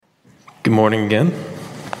Good morning again.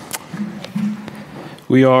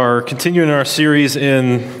 We are continuing our series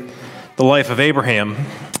in the life of Abraham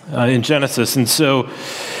in Genesis. And so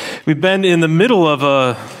we've been in the middle of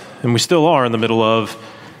and we still are in the middle of,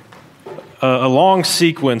 a long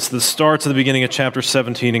sequence that starts at the beginning of chapter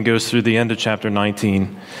 17 and goes through the end of chapter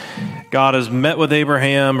 19. God has met with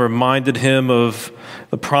Abraham, reminded him of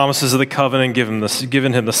the promises of the covenant,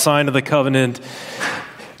 given him the sign of the covenant,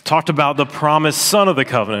 talked about the promised son of the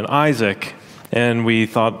covenant, Isaac, and we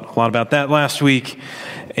thought a lot about that last week.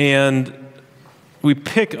 And we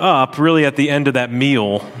pick up really at the end of that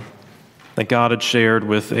meal that God had shared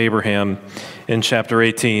with Abraham in chapter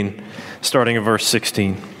 18, starting in verse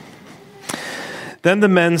 16. Then the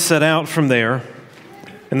men set out from there,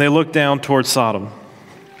 and they looked down toward Sodom.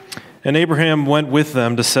 And Abraham went with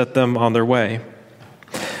them to set them on their way.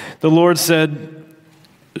 The Lord said,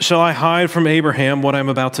 "Shall I hide from Abraham what I am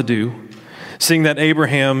about to do, seeing that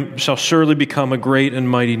Abraham shall surely become a great and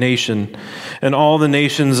mighty nation, and all the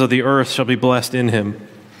nations of the earth shall be blessed in him?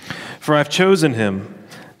 For I have chosen him,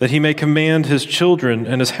 that he may command his children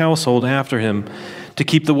and his household after him to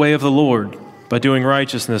keep the way of the Lord by doing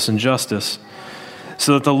righteousness and justice,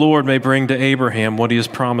 so that the Lord may bring to Abraham what he has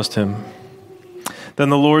promised him." Then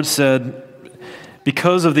the Lord said,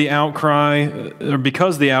 Because the outcry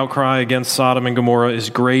against Sodom and Gomorrah is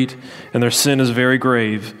great, and their sin is very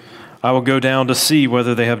grave, I will go down to see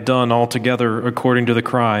whether they have done altogether according to the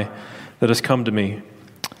cry that has come to me.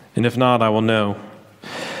 And if not, I will know.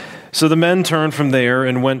 So the men turned from there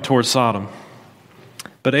and went toward Sodom.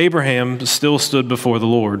 But Abraham still stood before the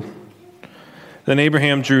Lord. Then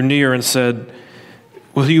Abraham drew near and said,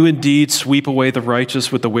 "Will you indeed sweep away the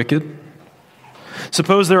righteous with the wicked?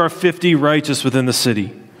 Suppose there are 50 righteous within the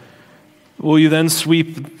city. Will you then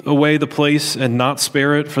sweep away the place and not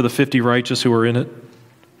spare it for the 50 righteous who are in it?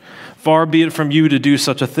 Far be it from you to do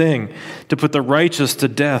such a thing, to put the righteous to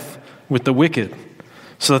death with the wicked,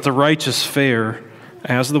 so that the righteous fare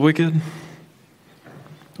as the wicked.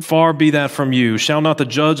 Far be that from you. Shall not the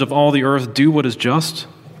judge of all the earth do what is just?"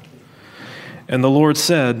 And the Lord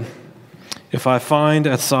said, "If I find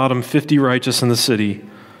at Sodom 50 righteous in the city,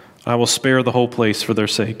 I will spare the whole place for their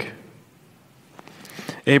sake."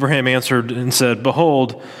 Abraham answered and said,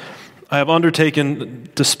 "Behold, I have undertaken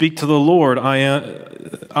to speak to the Lord,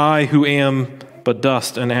 I who am but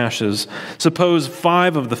dust and ashes. Suppose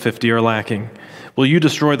 5 of the 50 are lacking. Will you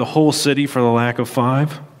destroy the whole city for the lack of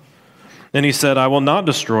 5? And he said, "I will not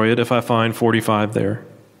destroy it if I find 45 there."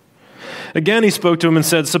 Again he spoke to him and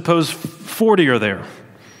said, "Suppose 40 are there."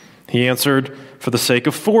 He answered, "For the sake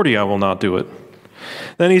of 40 I will not do it."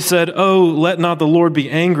 Then he said, "Oh, let not the Lord be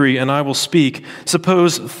angry, and I will speak.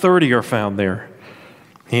 Suppose 30 are found there."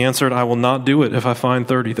 He answered, "I will not do it if I find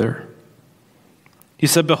 30 there." He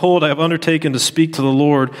said, "Behold, I have undertaken to speak to the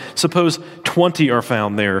Lord. Suppose 20 are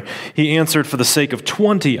found there." He answered, "For the sake of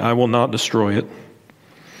 20 I will not destroy it."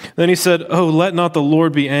 Then he said, "Oh, let not the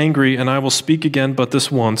Lord be angry, and I will speak again but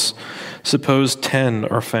this once. Suppose 10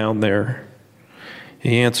 are found there."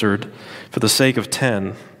 He answered, "For the sake of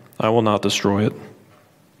 10 I will not destroy it."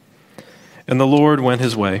 And the Lord went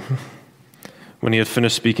his way when he had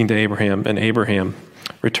finished speaking to Abraham, and Abraham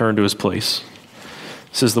returned to his place.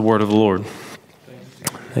 This is the word of the Lord.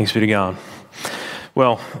 Thanks be to God.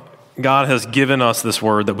 Well, God has given us this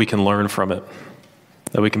word that we can learn from it,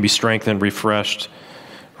 that we can be strengthened, refreshed,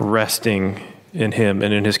 resting in him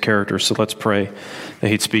and in his character. So let's pray that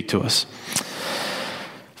he'd speak to us.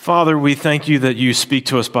 Father, we thank you that you speak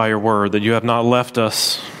to us by your word, that you have not left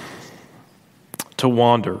us to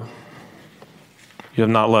wander. You have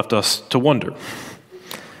not left us to wonder.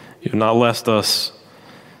 You have not left us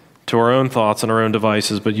to our own thoughts and our own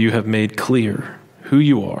devices, but you have made clear who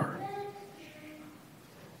you are.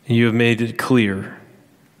 And you have made it clear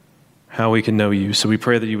how we can know you. So we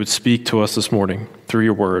pray that you would speak to us this morning through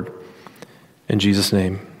your word. In Jesus'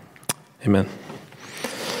 name, amen.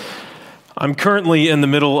 I'm currently in the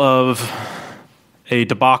middle of a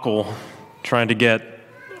debacle trying to get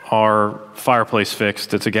our fireplace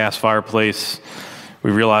fixed. It's a gas fireplace. We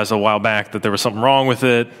realized a while back that there was something wrong with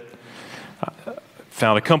it. I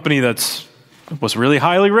found a company that was really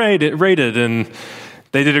highly rated, and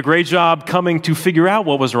they did a great job coming to figure out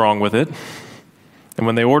what was wrong with it. And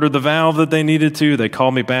when they ordered the valve that they needed to, they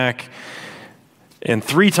called me back. And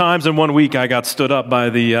 3 times in 1 week, I got stood up by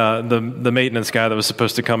the maintenance guy that was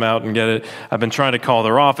supposed to come out and get it. I've been trying to call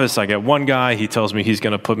their office. I get one guy. He tells me he's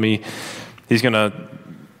going to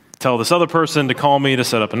tell this other person to call me to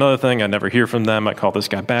set up another thing. I never hear from them. I call this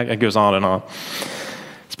guy back. It goes on and on.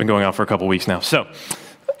 It's been going on for a couple weeks now. So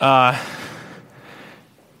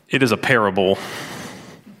it is a parable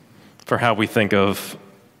for how we think of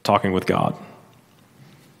talking with God.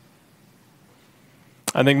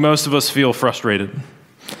 I think most of us feel frustrated.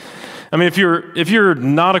 I mean, if you're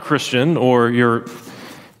not a Christian, or you're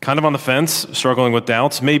kind of on the fence, struggling with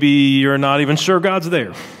doubts, maybe you're not even sure God's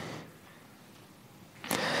there.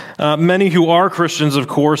 Many who are Christians, of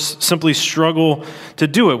course, simply struggle to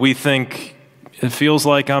do it. We think it feels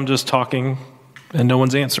like I'm just talking and no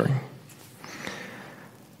one's answering.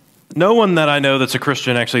 No one that I know that's a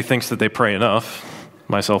Christian actually thinks that they pray enough,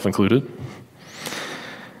 myself included.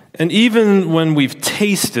 And even when we've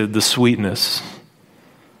tasted the sweetness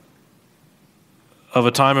of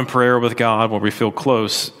a time in prayer with God where we feel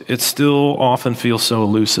close, it still often feels so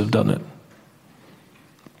elusive, doesn't it?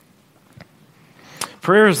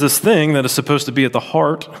 Prayer is this thing that is supposed to be at the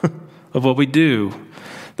heart of what we do.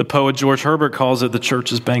 The poet George Herbert calls it the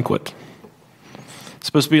church's banquet. It's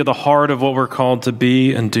supposed to be at the heart of what we're called to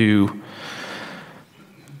be and do.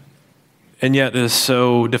 And yet it is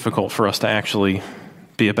so difficult for us to actually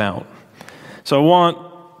be about. So I want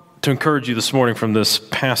to encourage you this morning from this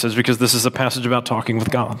passage, because this is a passage about talking with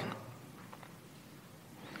God.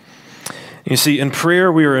 You see, in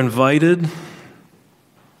prayer we are invited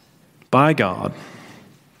by God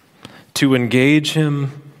to engage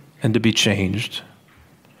Him and to be changed.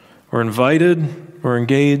 We're invited, we're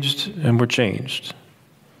engaged, and we're changed.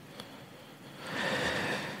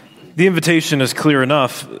 The invitation is clear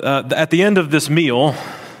enough. At the end of this meal,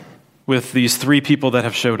 with these three people that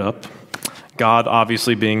have showed up, God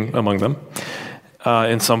obviously being among them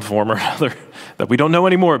in some form or another that we don't know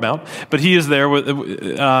any more about, but He is there.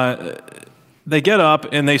 They get up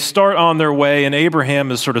and they start on their way, and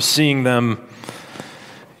Abraham is sort of seeing them,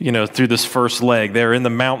 through this first leg. They're in the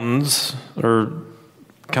mountains, or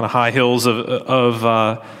kind of high hills of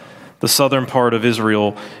the southern part of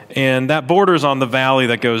Israel, and that borders on the valley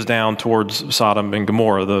that goes down towards Sodom and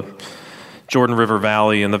Gomorrah, the Jordan River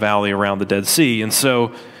Valley and the valley around the Dead Sea. And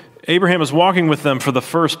so Abraham is walking with them for the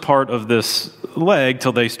first part of this leg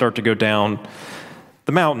till they start to go down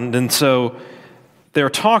the mountain. And so they're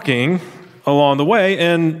talking along the way,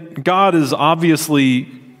 and God is obviously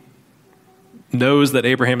knows that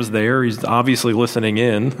Abraham is there. He's obviously listening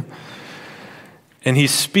in. And he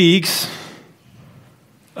speaks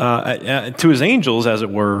to his angels, as it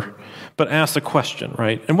were, but asks a question,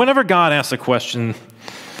 right? And whenever God asks a question,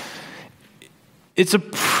 it's a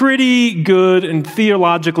pretty good and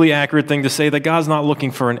theologically accurate thing to say that God's not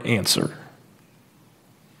looking for an answer,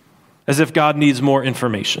 as if God needs more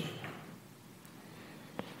information.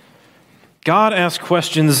 God asks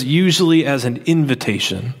questions usually as an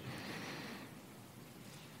invitation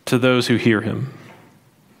to those who hear Him.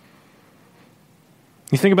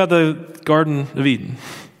 You think about the Garden of Eden.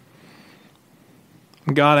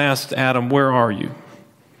 God asked Adam, "Where are you?"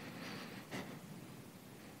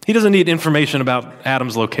 He doesn't need information about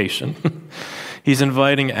Adam's location. He's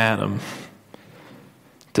inviting Adam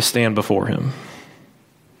to stand before Him.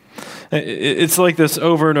 It's like this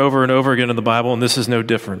over and over and over again in the Bible, and this is no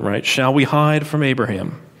different, right? Shall we hide from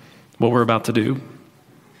Abraham what we're about to do?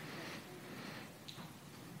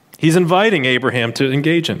 He's inviting Abraham to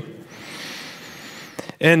engage him.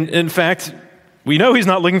 And in fact, we know he's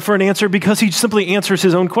not looking for an answer because he simply answers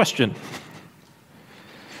his own question.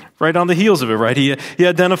 Right on the heels of it, right? He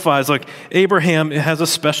identifies, like, Abraham has a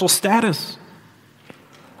special status.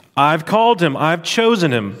 I've called him. I've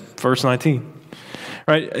chosen him. Verse 19.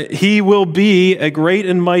 Right? He will be a great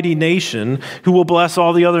and mighty nation who will bless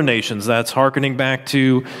all the other nations. That's hearkening back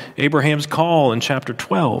to Abraham's call in chapter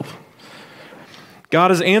 12.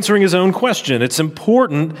 God is answering His own question. It's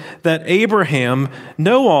important that Abraham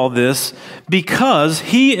know all this because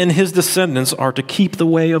he and his descendants are to keep the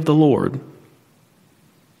way of the Lord.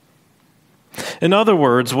 In other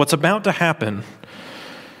words, what's about to happen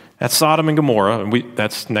at Sodom and Gomorrah, and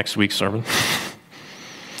that's next week's sermon,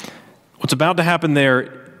 what's about to happen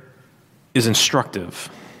there is instructive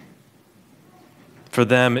for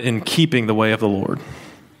them in keeping the way of the Lord.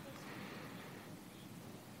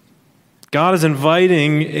 God is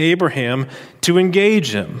inviting Abraham to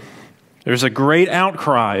engage him. There's a great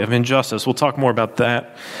outcry of injustice. We'll talk more about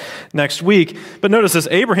that next week. But notice this,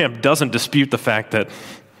 Abraham doesn't dispute the fact that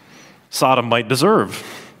Sodom might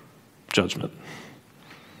deserve judgment.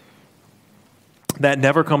 That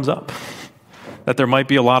never comes up. That there might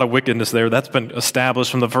be a lot of wickedness there. That's been established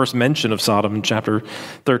from the first mention of Sodom in chapter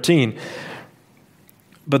 13.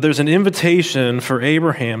 But there's an invitation for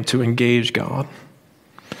Abraham to engage God.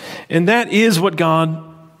 And that is what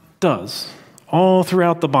God does all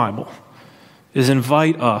throughout the Bible, is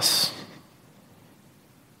invite us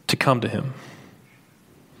to come to Him.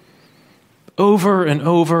 Over and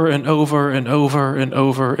over and over and over and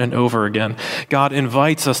over and over again, God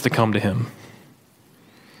invites us to come to him.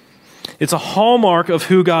 It's a hallmark of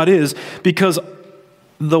who God is because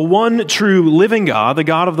the one true living God, the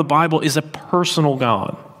God of the Bible, is a personal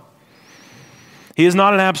God. He is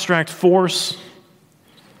not an abstract force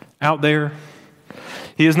out there.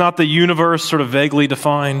 He is not the universe sort of vaguely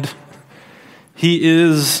defined. He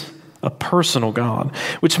is a personal God,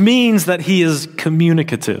 which means that he is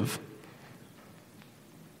communicative.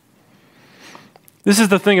 This is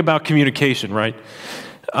the thing about communication, right?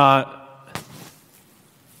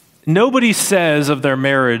 Nobody says of their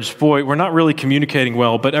marriage, boy, we're not really communicating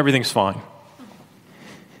well, but everything's fine.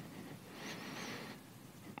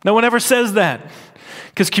 No one ever says that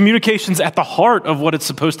because communication's at the heart of what it's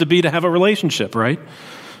supposed to be to have a relationship, right?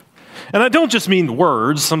 And I don't just mean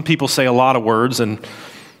words. Some people say a lot of words and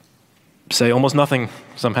say almost nothing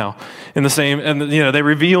somehow in the same, and they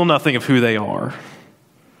reveal nothing of who they are.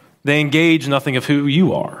 They engage nothing of who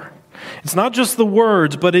you are. It's not just the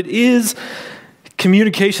words, but it is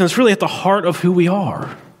communication that's really at the heart of who we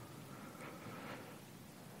are.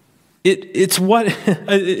 It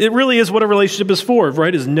really is what a relationship is for,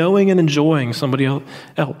 right? Is knowing and enjoying somebody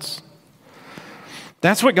else.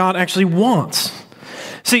 That's what God actually wants.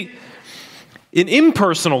 See, an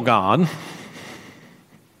impersonal God,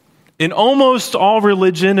 in almost all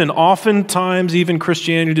religion, and oftentimes even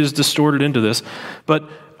Christianity is distorted into this, but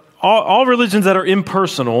all religions that are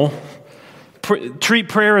impersonal treat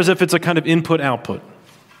prayer as if it's a kind of input-output.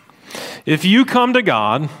 If you come to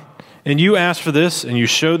God and you ask for this and you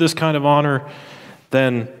show this kind of honor,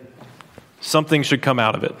 then something should come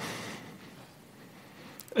out of it.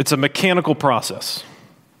 It's a mechanical process.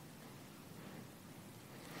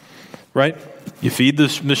 Right? You feed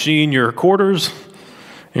this machine your quarters,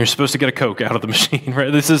 and you're supposed to get a Coke out of the machine, right?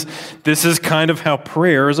 This is kind of how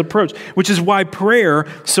prayer is approached, which is why prayer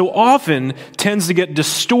so often tends to get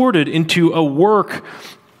distorted into a work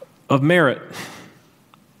of merit,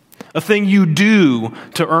 a thing you do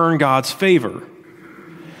to earn God's favor.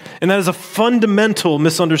 And that is a fundamental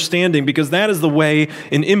misunderstanding because that is the way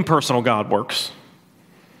an impersonal God works,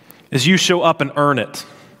 is you show up and earn it,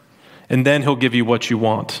 and then he'll give you what you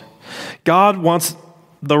want.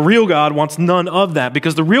 The real God wants none of that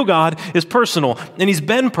because the real God is personal, and he's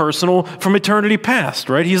been personal from eternity past,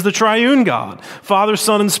 right? He's the triune God, Father,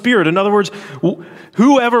 Son, and Spirit. In other words,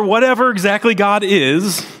 whatever exactly God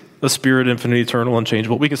is, a spirit, infinite, eternal,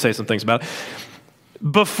 unchangeable, we can say some things about it,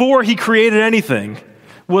 before he created anything,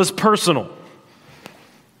 was personal.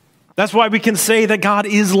 That's why we can say that God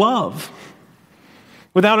is love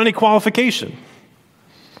without any qualification.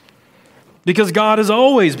 Because God has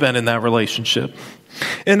always been in that relationship.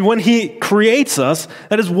 And when he creates us,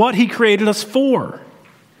 that is what he created us for,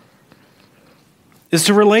 is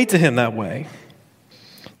to relate to him that way,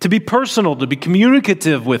 to be personal, to be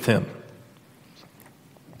communicative with him.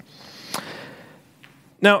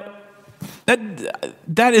 Now,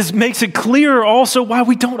 that makes it clear also why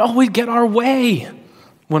we don't always get our way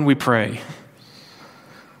when we pray.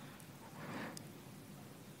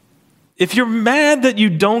 If you're mad that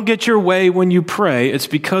you don't get your way when you pray, it's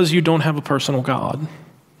because you don't have a personal God.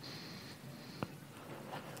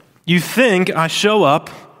 You think, I show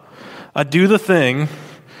up, I do the thing,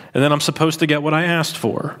 and then I'm supposed to get what I asked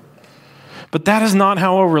for. But that is not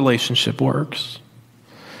how a relationship works.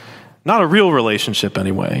 Not a real relationship,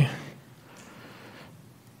 anyway.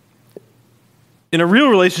 In a real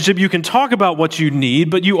relationship, you can talk about what you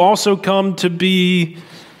need, but you also come to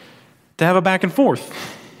have a back and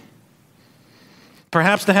forth.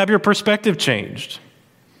 Perhaps to have your perspective changed.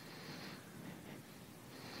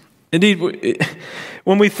 Indeed,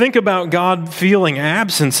 when we think about God feeling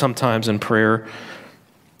absent sometimes in prayer,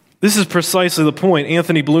 this is precisely the point.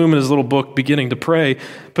 Anthony Bloom, in his little book, Beginning to Pray,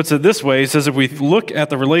 puts it this way. He says, if we look at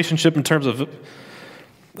the relationship in terms of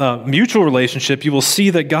mutual relationship, you will see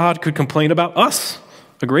that God could complain about us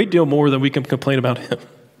a great deal more than we can complain about him.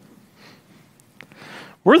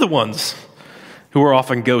 We're the ones who are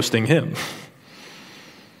often ghosting him.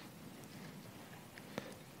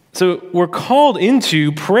 So we're called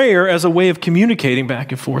into prayer as a way of communicating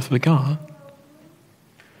back and forth with God.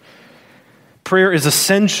 Prayer is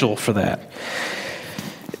essential for that.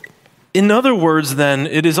 In other words, then,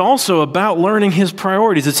 it is also about learning his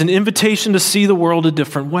priorities. It's an invitation to see the world a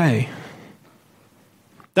different way.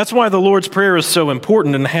 That's why the Lord's Prayer is so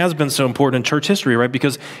important and has been so important in church history, right?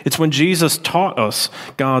 Because it's when Jesus taught us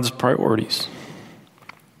God's priorities.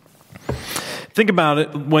 Think about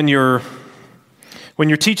it when you're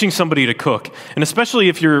teaching somebody to cook, and especially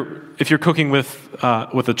if you're cooking with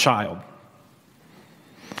a child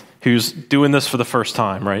who's doing this for the first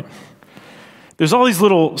time, right? there's all these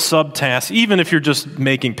little subtasks, even if you're just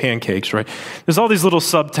making pancakes, right? There's all these little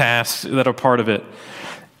subtasks that are part of it.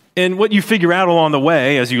 And what you figure out along the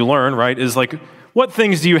way as you learn, right, is like, what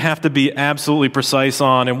things do you have to be absolutely precise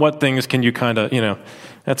on, and what things can you kind of,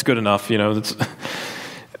 that's good enough,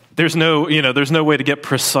 there's no way to get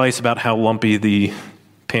precise about how lumpy the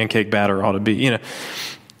pancake batter ought to be,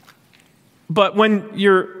 But when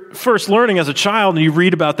you're first learning as a child and you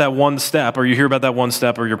read about that one step, or you hear about that one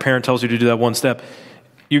step, or your parent tells you to do that one step,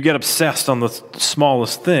 you get obsessed on the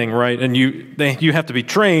smallest thing, right? And you have to be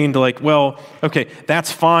trained like, well, okay,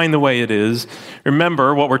 that's fine the way it is.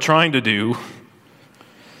 Remember, what we're trying to do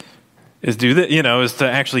is is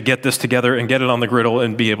to actually get this together and get it on the griddle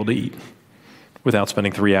and be able to eat without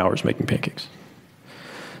spending 3 hours making pancakes.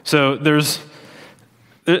 So there's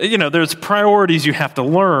priorities you have to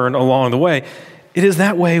learn along the way. It is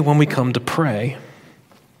that way when we come to pray.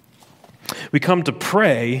 We come to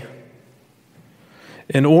pray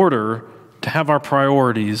in order to have our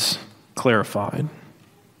priorities clarified,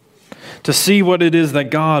 to see what it is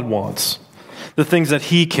that God wants, the things that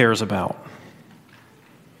He cares about.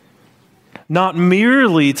 Not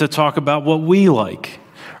merely to talk about what we like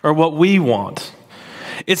or what we want.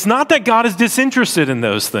 It's not that God is disinterested in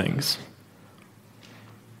those things,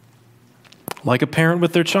 like a parent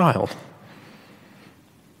with their child.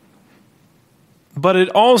 But it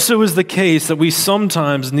also is the case that we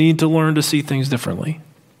sometimes need to learn to see things differently.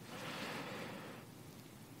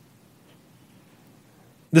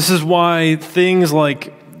 This is why things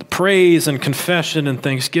like praise and confession and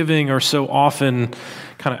thanksgiving are so often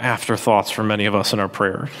kind of afterthoughts for many of us in our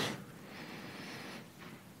prayers.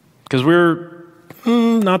 Because we're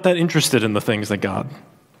not that interested in the things that God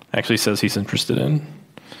actually says He's interested in.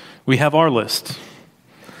 We have our list.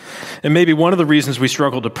 And maybe one of the reasons we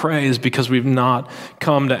struggle to pray is because we've not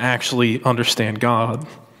come to actually understand God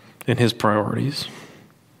and His priorities.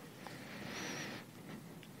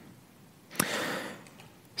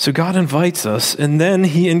 So God invites us, and then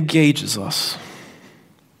He engages us.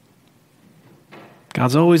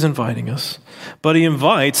 God's always inviting us, but He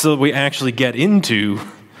invites so that we actually get into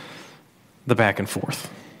the back and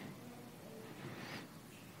forth.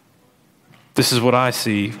 This is what I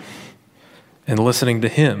see in listening to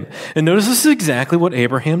Him. And notice this is exactly what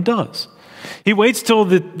Abraham does. He waits till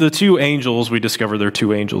the two angels, we discover there are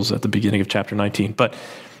two angels at the beginning of chapter 19, but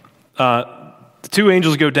the two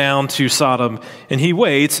angels go down to Sodom, and he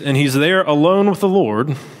waits, and he's there alone with the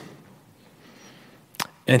Lord.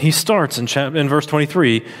 And he starts in verse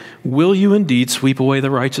 23, "Will you indeed sweep away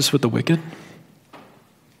the righteous with the wicked?"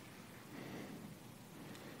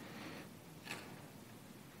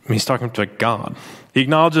 I mean, he's talking to God. He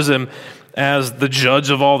acknowledges Him as the judge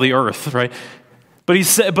of all the earth, right? But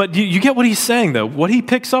you get what he's saying, though. What he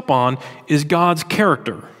picks up on is God's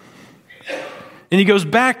character. And he goes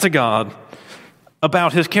back to God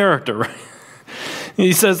about His character, right?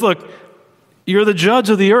 He says, look, you're the judge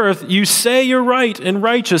of the earth. You say you're right and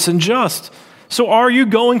righteous and just. So are you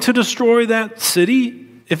going to destroy that city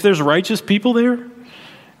if there's righteous people there?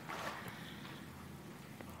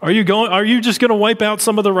 Are you just going to wipe out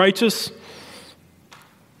some of the righteous?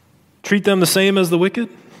 Treat them the same as the wicked?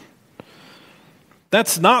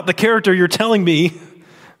 That's not the character you're telling me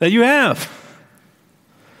that you have.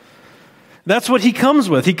 That's what he comes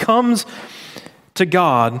with. He comes to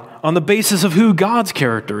God on the basis of who God's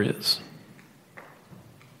character is.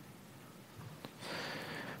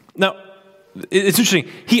 Now, it's interesting.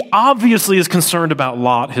 He obviously is concerned about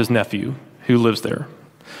Lot, his nephew, who lives there.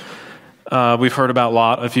 We've heard about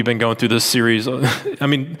Lot if you've been going through this series. I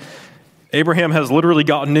mean, Abraham has literally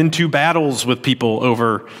gotten into battles with people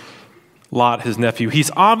over Lot, his nephew. He's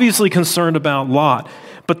obviously concerned about Lot.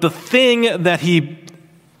 But the thing that he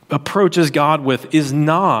approaches God with is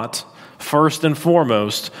not, first and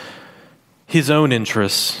foremost, his own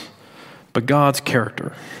interests, but God's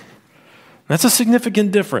character. That's a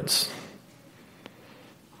significant difference.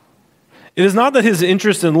 It is not that his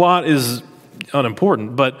interest in Lot is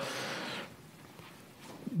unimportant, but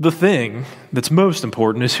the thing that's most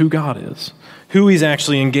important is who God is, who He's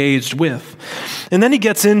actually engaged with. And then he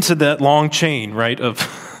gets into that long chain, right, of,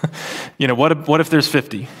 what if there's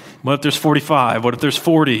 50? What if there's 45? What if there's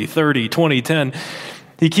 40, 30, 20, 10?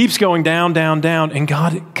 He keeps going down, down, down, and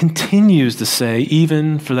God continues to say,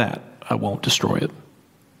 even for that, I won't destroy it.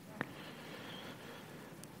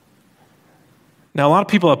 Now, a lot of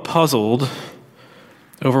people are puzzled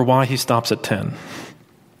over why he stops at 10.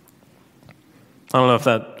 I don't know if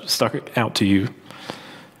that stuck out to you.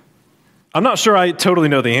 I'm not sure I totally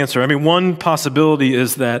know the answer. I mean, one possibility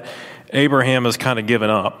is that Abraham has kind of given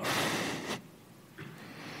up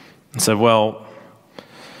and said, well,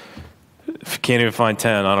 If you can't even find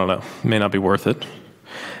 10, I don't know. It may not be worth it.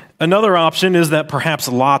 Another option is that perhaps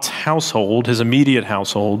Lot's household, his immediate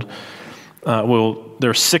household, there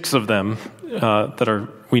are 6 of them that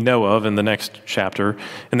we know of in the next chapter,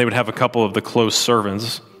 and they would have a couple of the close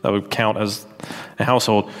servants that would count as a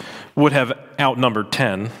household, would have outnumbered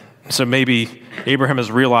 10. So maybe Abraham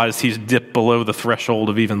has realized he's dipped below the threshold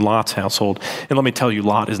of even Lot's household. And let me tell you,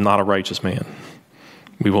 Lot is not a righteous man.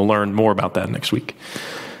 We will learn more about that next week.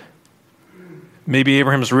 Maybe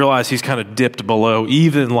Abraham has realized he's kind of dipped below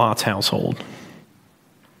even Lot's household.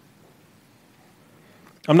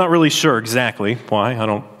 I'm not really sure exactly why. I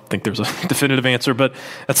don't think there's a definitive answer, but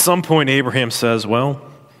at some point Abraham says, well,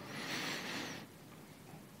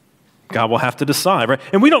 God will have to decide, right?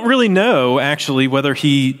 And we don't really know actually whether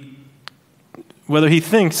he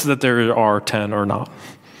thinks that there are 10 or not.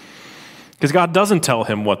 Because God doesn't tell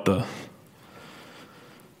him what the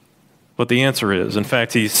answer is. In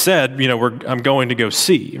fact, he said, I'm going to go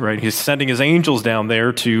see, right? He's sending his angels down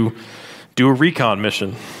there to do a recon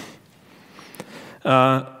mission.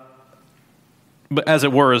 But as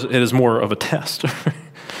it were, it is more of a test.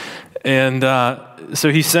 And so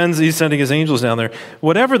he's sending his angels down there.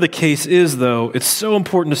 Whatever the case is, though, it's so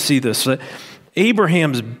important to see this, that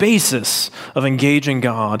Abraham's basis of engaging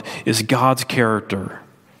God is God's character,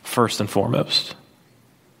 first and foremost.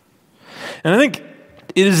 And I think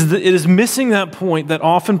it is missing that point that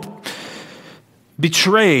often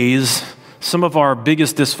betrays some of our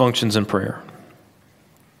biggest dysfunctions in prayer.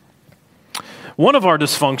 One of our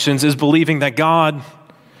dysfunctions is believing that God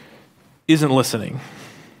isn't listening.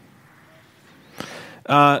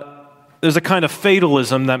 There's a kind of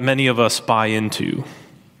fatalism that many of us buy into.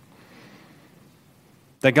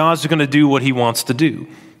 That God's going to do what he wants to do.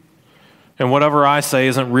 And whatever I say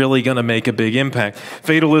isn't really going to make a big impact.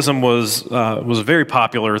 Fatalism was very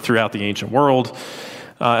popular throughout the ancient world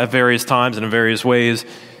at various times and in various ways.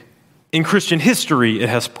 In Christian history, it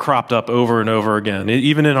has cropped up over and over again.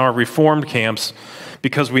 Even in our Reformed camps,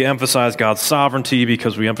 because we emphasize God's sovereignty,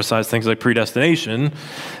 because we emphasize things like predestination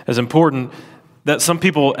as important, that some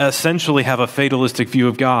people essentially have a fatalistic view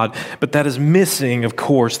of God, but that is missing, of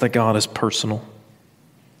course, that God is personal.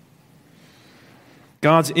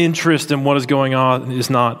 God's interest in what is going on is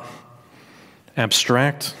not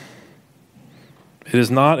abstract. It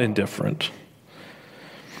is not indifferent.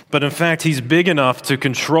 But in fact, he's big enough to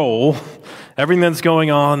control everything that's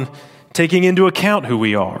going on, taking into account who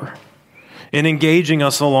we are and engaging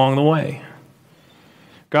us along the way.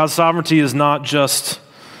 God's sovereignty is not just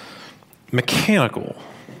mechanical.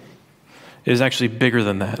 It is actually bigger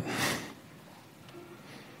than that.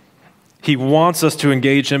 He wants us to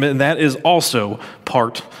engage him, and that is also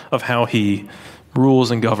part of how he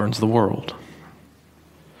rules and governs the world.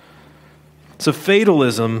 So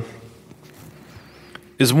fatalism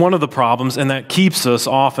is one of the problems, and that keeps us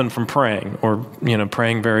often from praying, or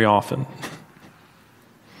praying very often.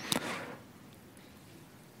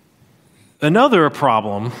 Another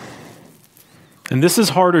problem, and this is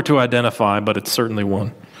harder to identify, but it's certainly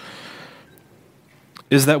one,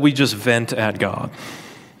 is that we just vent at God.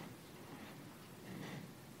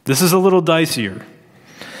 This is a little dicier.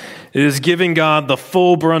 It is giving God the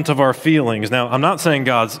full brunt of our feelings. Now, I'm not saying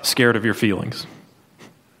God's scared of your feelings.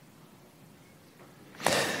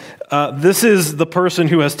 This is the person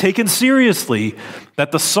who has taken seriously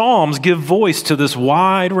that the Psalms give voice to this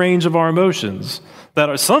wide range of our emotions that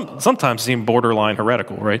are sometimes seem borderline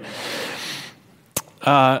heretical, right?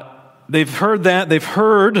 They've heard that. They've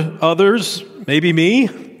heard others, maybe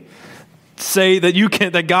me, say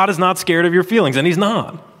that God is not scared of your feelings, and he's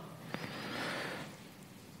not.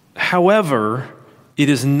 However, it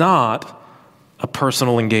is not a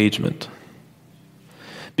personal engagement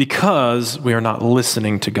because we are not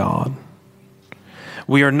listening to God.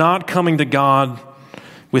 We are not coming to God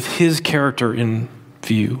with his character in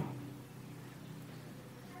view.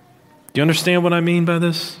 Do you understand what I mean by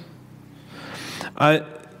this? I've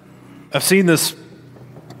seen this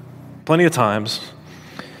plenty of times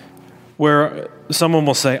where someone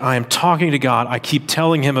will say, I am talking to God. I keep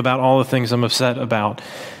telling him about all the things I'm upset about.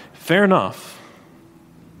 Fair enough.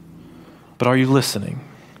 But are you listening?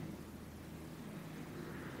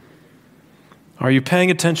 Are you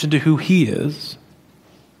paying attention to who he is?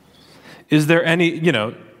 Is there any,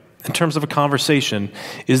 in terms of a conversation,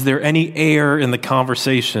 is there any air in the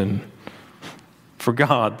conversation for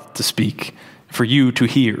God to speak, for you to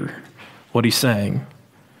hear what he's saying?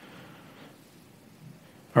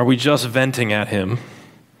 Are we just venting at him?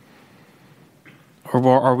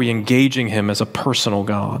 Or are we engaging him as a personal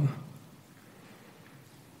God?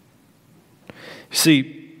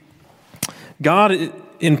 See, God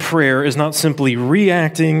in prayer is not simply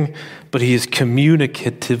reacting, but he is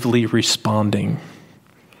communicatively responding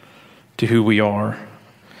to who we are.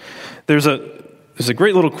 There's a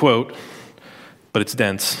great little quote, but it's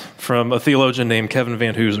dense, from a theologian named Kevin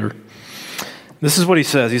Van Hooser. This is what he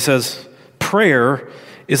says. He says, prayer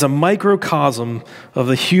is a microcosm of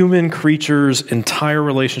the human creature's entire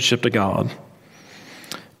relationship to God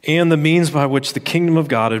and the means by which the kingdom of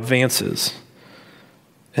God advances.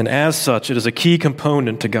 And as such, it is a key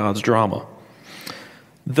component to God's drama.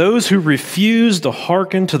 Those who refuse to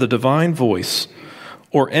hearken to the divine voice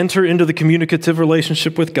or enter into the communicative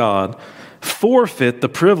relationship with God forfeit the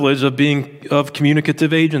privilege of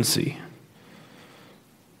communicative agency,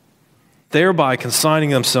 thereby consigning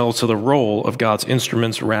themselves to the role of God's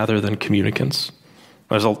instruments rather than communicants.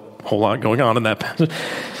 There's a whole lot going on in that passage.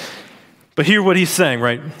 But hear what he's saying,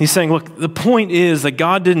 right? He's saying, look, the point is that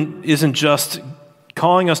God isn't just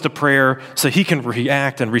calling us to prayer so he can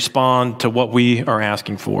react and respond to what we are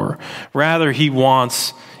asking for. Rather, he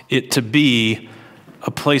wants it to be a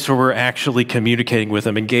place where we're actually communicating with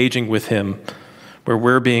him, engaging with him, where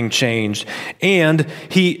we're being changed. And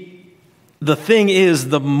the thing is,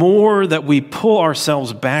 the more that we pull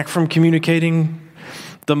ourselves back from communicating,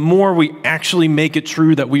 the more we actually make it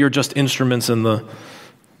true that we are just instruments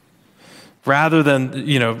rather than,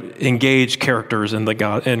 engage characters in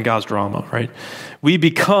God's drama, right? We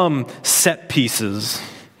become set pieces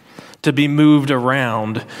to be moved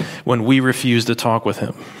around when we refuse to talk with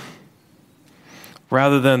him,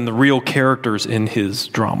 rather than the real characters in his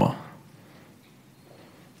drama,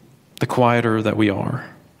 the quieter that we are.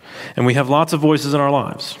 And we have lots of voices in our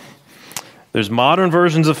lives. There's modern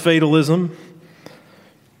versions of fatalism,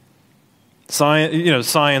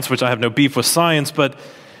 science, which I have no beef with science, but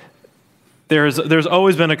there's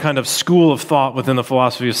always been a kind of school of thought within the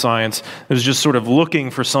philosophy of science that is just sort of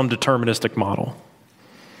looking for some deterministic model.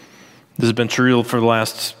 This has been true for the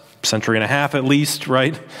last century and a half at least,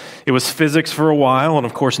 right? It was physics for a while, and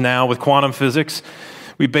of course now with quantum physics,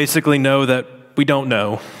 we basically know that we don't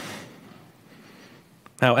know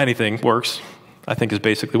how anything works, I think is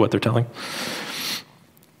basically what they're telling.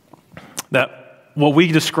 That what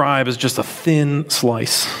we describe is just a thin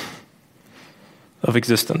slice of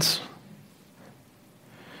existence.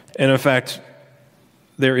 And in fact,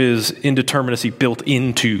 there is indeterminacy built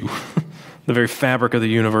into the very fabric of the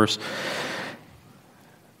universe.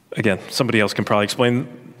 Again, somebody else can probably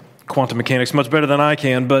explain quantum mechanics much better than I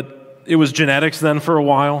can, but it was genetics then for a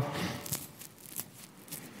while.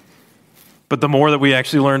 But the more that we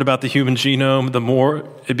actually learned about the human genome, the more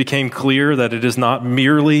it became clear that it is not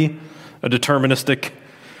merely a deterministic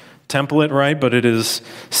template, right? But it is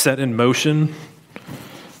set in motion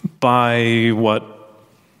by what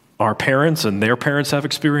our parents and their parents have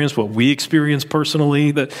experienced, what we experience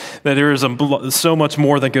personally, that there is so much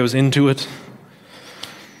more that goes into it.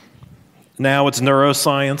 Now it's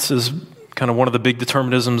neuroscience is kind of one of the big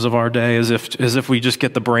determinisms of our day, as if we just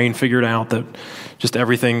get the brain figured out, that just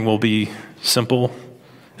everything will be simple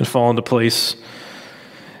and fall into place.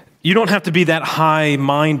 You don't have to be that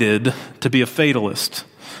high-minded to be a fatalist.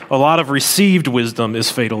 A lot of received wisdom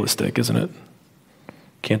is fatalistic, isn't it?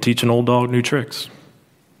 Can't teach an old dog new tricks.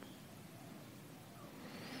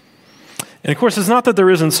 And of course, it's not that there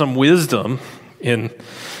isn't some wisdom in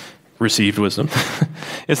received wisdom.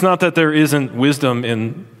 It's not that there isn't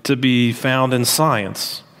wisdom to be found in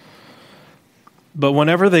science. But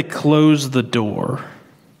whenever they close the door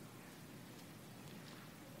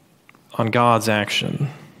on God's action,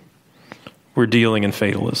 we're dealing in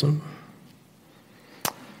fatalism.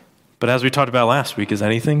 But as we talked about last week, is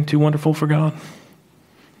anything too wonderful for God?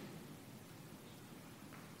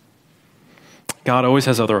 God always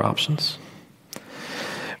has other options.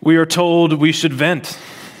 We are told we should vent.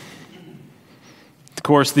 Of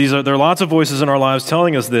course, there are lots of voices in our lives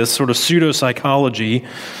telling us this sort of pseudo-psychology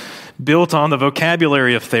built on the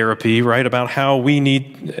vocabulary of therapy, right, about how we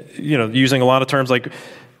need, using a lot of terms like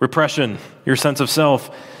repression, your sense of self.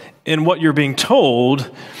 And what you're being told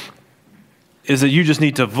is that you just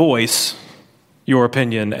need to voice your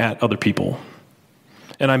opinion at other people.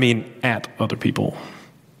 And I mean at other people.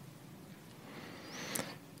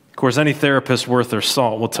 Of course, any therapist worth their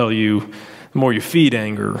salt will tell you the more you feed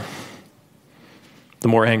anger, the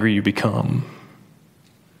more angry you become.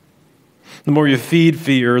 The more you feed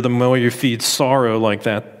fear, the more you feed sorrow like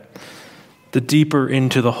that, the deeper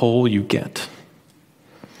into the hole you get.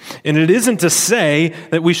 And it isn't to say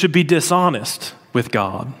that we should be dishonest with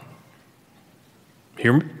God.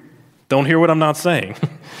 Don't hear what I'm not saying.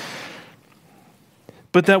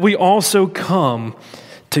 But that we also come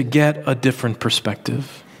to get a different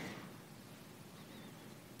perspective.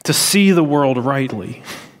 to see the world rightly.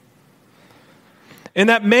 And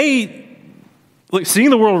that seeing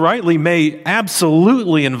the world rightly may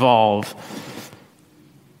absolutely involve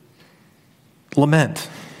lament.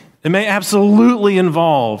 It may absolutely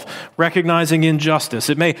involve recognizing injustice.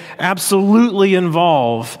 It may absolutely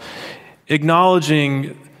involve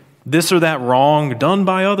acknowledging this or that wrong done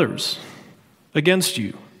by others against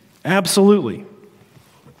you. Absolutely.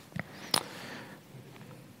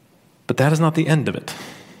 But that is not the end of it.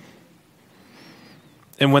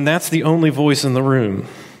 And when that's the only voice in the room,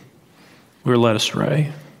 we're led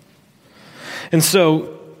astray. And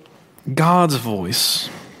so, God's voice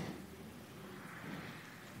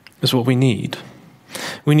is what we need.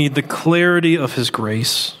 We need the clarity of His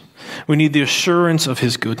grace. We need the assurance of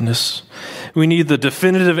His goodness. We need the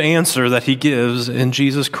definitive answer that He gives in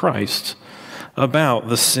Jesus Christ about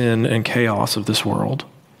the sin and chaos of this world.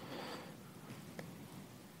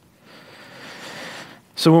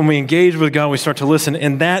 So when we engage with God, we start to listen,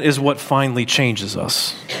 and that is what finally changes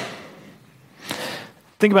us.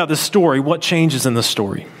 Think about this story. What changes in this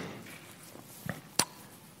story?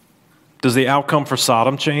 Does the outcome for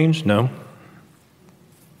Sodom change? No.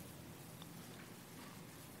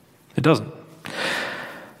 It doesn't.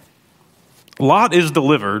 Lot is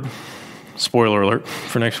delivered. Spoiler alert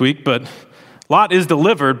for next week, but Lot is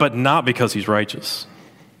delivered, but not because he's righteous.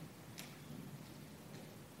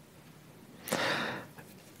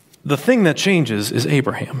 The thing that changes is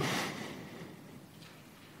Abraham.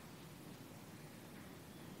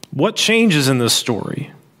 What changes in this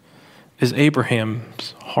story is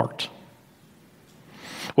Abraham's heart.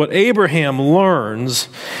 What Abraham learns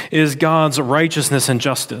is God's righteousness and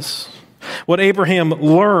justice. What Abraham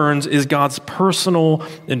learns is God's personal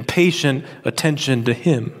and patient attention to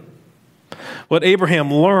him. What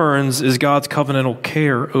Abraham learns is God's covenantal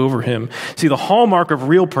care over him. See, the hallmark of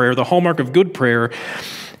real prayer, the hallmark of good prayer,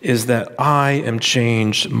 is that I am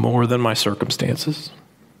changed more than my circumstances.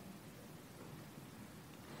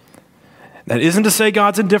 That isn't to say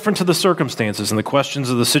God's indifferent to the circumstances and the questions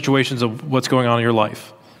of the situations of what's going on in your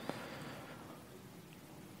life.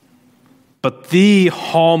 But the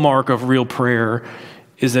hallmark of real prayer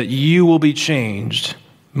is that you will be changed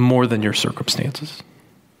more than your circumstances.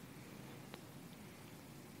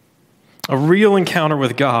 A real encounter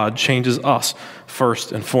with God changes us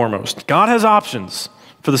first and foremost. God has options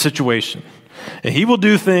for the situation, and He will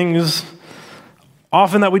do things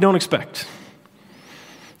often that we don't expect.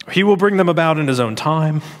 He will bring them about in His own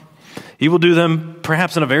time. He will do them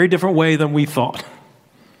perhaps in a very different way than we thought.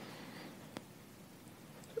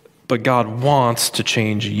 But God wants to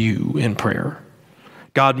change you in prayer.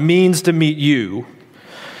 God means to meet you.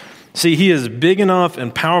 See, He is big enough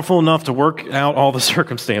and powerful enough to work out all the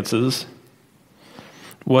circumstances.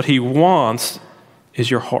 What He wants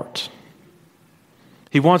is your heart.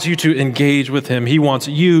 He wants you to engage with Him. He wants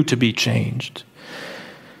you to be changed.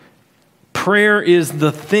 Prayer is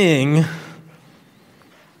the thing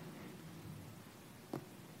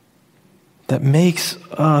that makes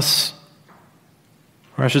us,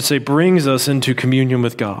 or I should say, brings us into communion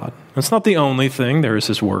with God. That's not the only thing. There is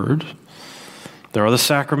His Word. There are the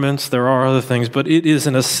sacraments. There are other things, but it is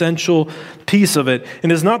an essential piece of it.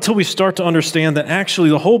 And it's not till we start to understand that actually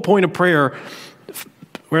the whole point of prayer,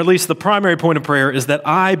 or at least the primary point of prayer, is that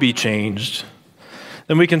I be changed,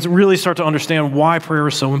 then we can really start to understand why prayer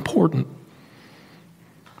is so important.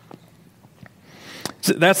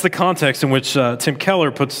 So that's the context in which Tim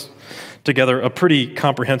Keller puts together a pretty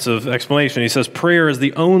comprehensive explanation. He says, prayer is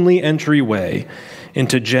the only entryway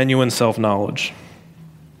into genuine self-knowledge.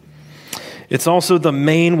 It's also the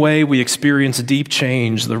main way we experience deep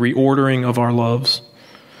change, the reordering of our loves.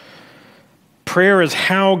 Prayer is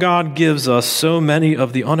how God gives us so many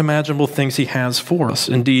of the unimaginable things He has for us.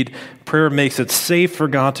 Indeed, prayer makes it safe for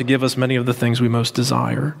God to give us many of the things we most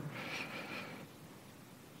desire.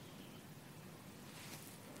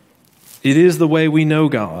 It is the way we know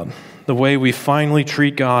God, the way we finally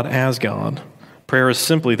treat God as God. Prayer is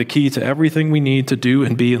simply the key to everything we need to do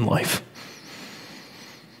and be in life.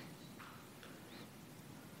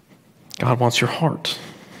 God wants your heart.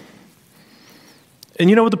 And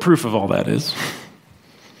you know what the proof of all that is?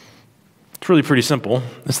 It's really pretty simple.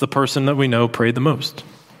 It's the person that we know prayed the most.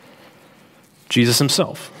 Jesus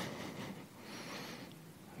Himself.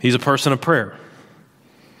 He's a person of prayer.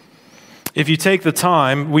 If you take the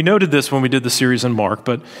time, we noted this when we did the series on Mark,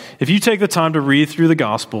 but if you take the time to read through the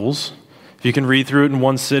Gospels, if you can read through it in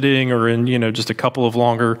one sitting or in, just a couple of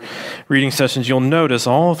longer reading sessions, you'll notice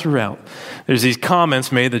all throughout there's these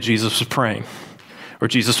comments made that Jesus was praying, or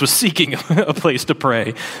Jesus was seeking a place to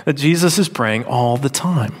pray, that Jesus is praying all the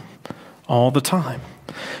time. All the time.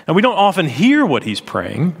 And we don't often hear what he's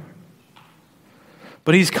praying,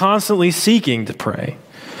 but he's constantly seeking to pray.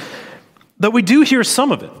 But we do hear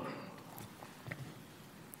some of it.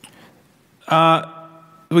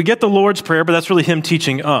 We get the Lord's Prayer, but that's really him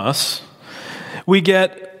teaching us. We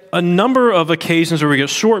get a number of occasions where we get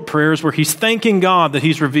short prayers where he's thanking God that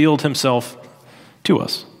he's revealed himself to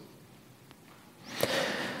us.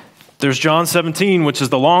 There's John 17, which is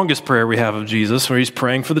the longest prayer we have of Jesus, where he's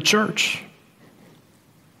praying for the church.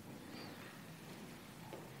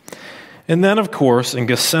 And then, of course, in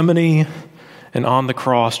Gethsemane and on the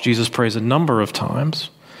cross, Jesus prays a number of times.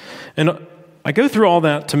 And I go through all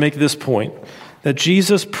that to make this point, that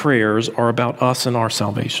Jesus' prayers are about us and our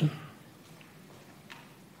salvation.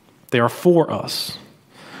 They are for us,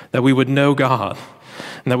 that we would know God,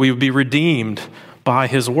 and that we would be redeemed by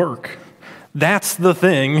his work. That's the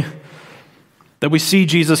thing that we see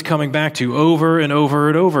Jesus coming back to over and over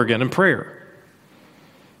and over again in prayer,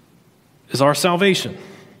 is our salvation.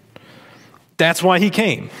 That's why he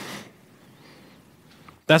came.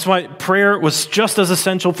 That's why prayer was just as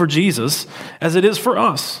essential for Jesus as it is for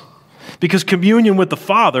us, because communion with the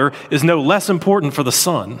Father is no less important for the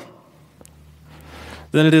Son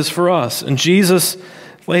than it is for us. And Jesus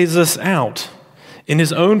lays this out in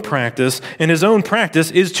his own practice, and his own practice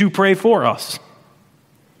is to pray for us.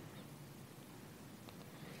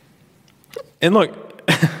 And look,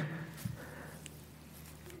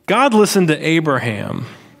 God listened to Abraham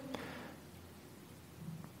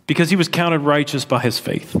because he was counted righteous by his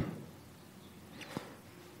faith.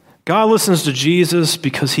 God listens to Jesus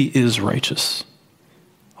because he is righteous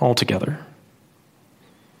altogether.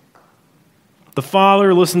 The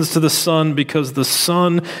Father listens to the Son because the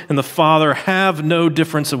Son and the Father have no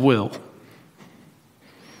difference of will.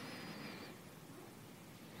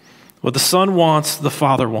 What the Son wants, the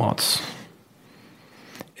Father wants.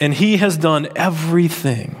 And he has done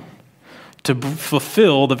everything to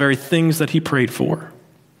fulfill the very things that he prayed for,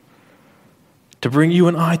 to bring you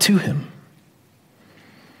and I to him.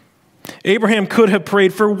 Abraham could have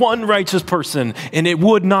prayed for one righteous person, and it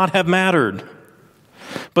would not have mattered.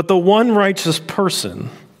 But the one righteous person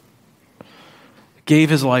gave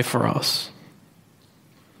his life for us.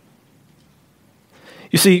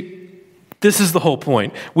 You see, this is the whole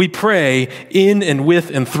point. We pray in and with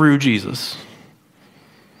and through Jesus,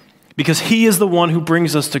 because he is the one who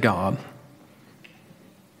brings us to God.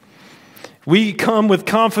 We come with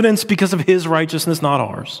confidence because of his righteousness, not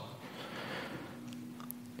ours.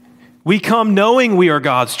 We come knowing we are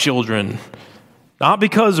God's children, not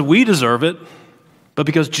because we deserve it, but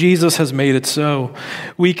because Jesus has made it so.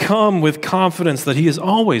 We come with confidence that he is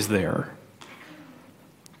always there,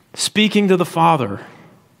 speaking to the Father,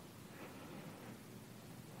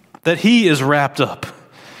 that he is wrapped up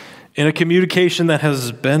in a communication that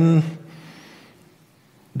has been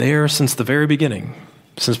there since the very beginning,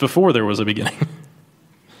 since before there was a beginning.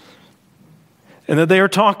 And that they are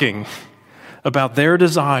talking about their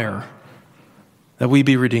desire that we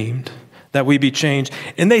be redeemed, that we be changed.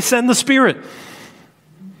 And they send the Spirit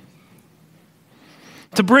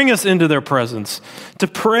to bring us into their presence, to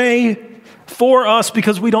pray for us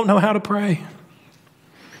because we don't know how to pray,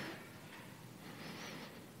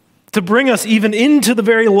 to bring us even into the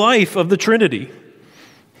very life of the Trinity,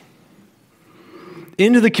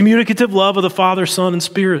 into the communicative love of the Father, Son, and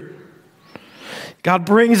Spirit. God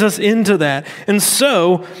brings us into that. And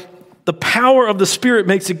so, the power of the Spirit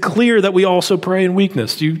makes it clear that we also pray in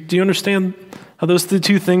weakness. Do you understand how those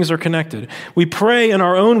two things are connected? We pray in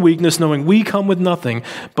our own weakness, knowing we come with nothing,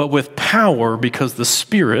 but with power because the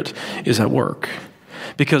Spirit is at work.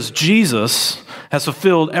 Because Jesus has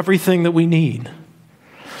fulfilled everything that we need.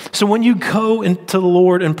 So when you go into the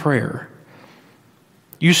Lord in prayer,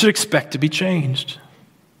 you should expect to be changed.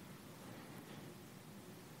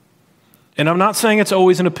 And I'm not saying it's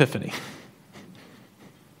always an epiphany.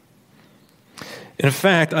 In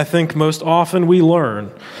fact, I think most often we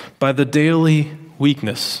learn by the daily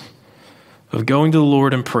weakness of going to the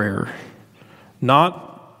Lord in prayer,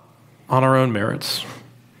 not on our own merits,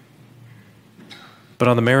 but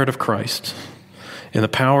on the merit of Christ, in the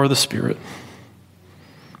power of the Spirit.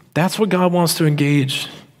 That's what God wants to engage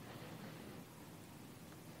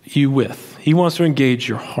you with. He wants to engage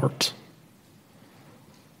your heart.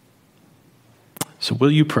 So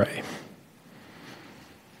will you pray?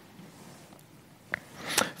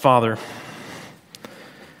 Father,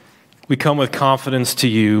 we come with confidence to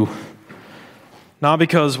you, not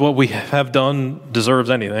because what we have done deserves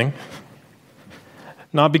anything,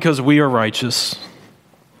 not because we are righteous,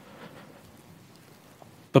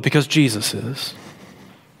 but because Jesus is.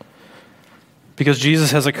 Because Jesus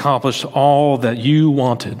has accomplished all that you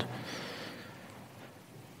wanted.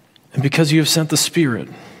 and because you have sent the Spirit.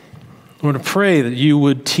 Lord, I pray that you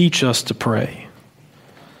would teach us to pray,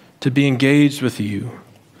 to be engaged with you,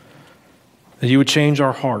 that you would change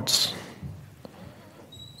our hearts,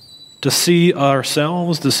 to see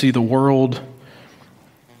ourselves, to see the world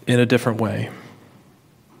in a different way.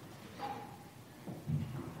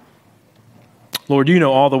 Lord, you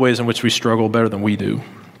know all the ways in which we struggle better than we do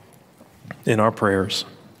in our prayers.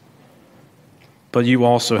 But you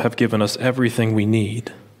also have given us everything we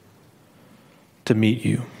need to meet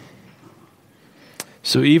you.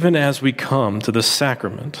 So even as we come to this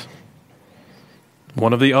sacrament,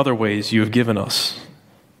 one of the other ways you have given us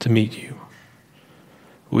to meet you,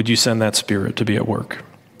 would you send that Spirit to be at work?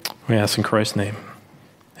 We ask in Christ's name.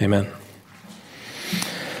 Amen.